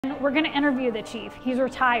We're going to interview the chief. He's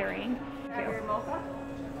retiring.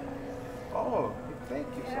 Oh, thank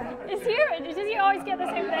you so much. Is here? Does he always get the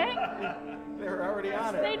same thing? They're already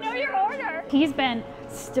on it. They know your order. He's been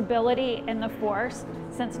stability in the force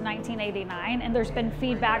since 1989, and there's been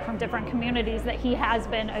feedback from different communities that he has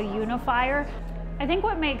been a unifier. I think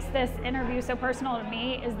what makes this interview so personal to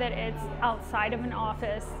me is that it's outside of an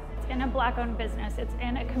office, it's in a Black-owned business, it's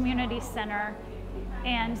in a community center,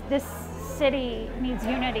 and this city needs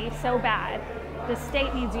unity so bad. The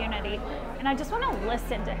state needs unity, and I just want to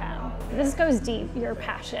listen to him. This goes deep, your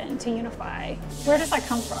passion to unify. Where does that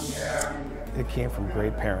come from? It came from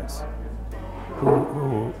great parents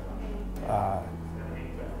who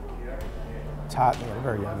taught me at a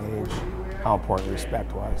very young age how important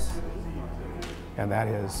respect was. And that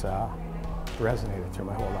has resonated through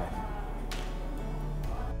my whole life.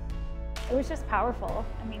 It was just powerful.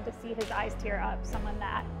 I mean, to see his eyes tear up, someone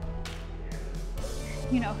that,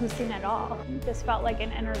 you know, who's seen it all. This felt like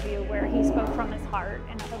an interview where he spoke from his heart,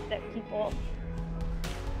 and I hope that people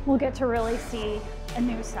will get to really see a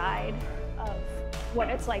new side of what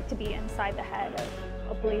it's like to be inside the head of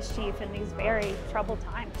a police chief in these very troubled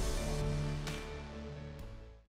times.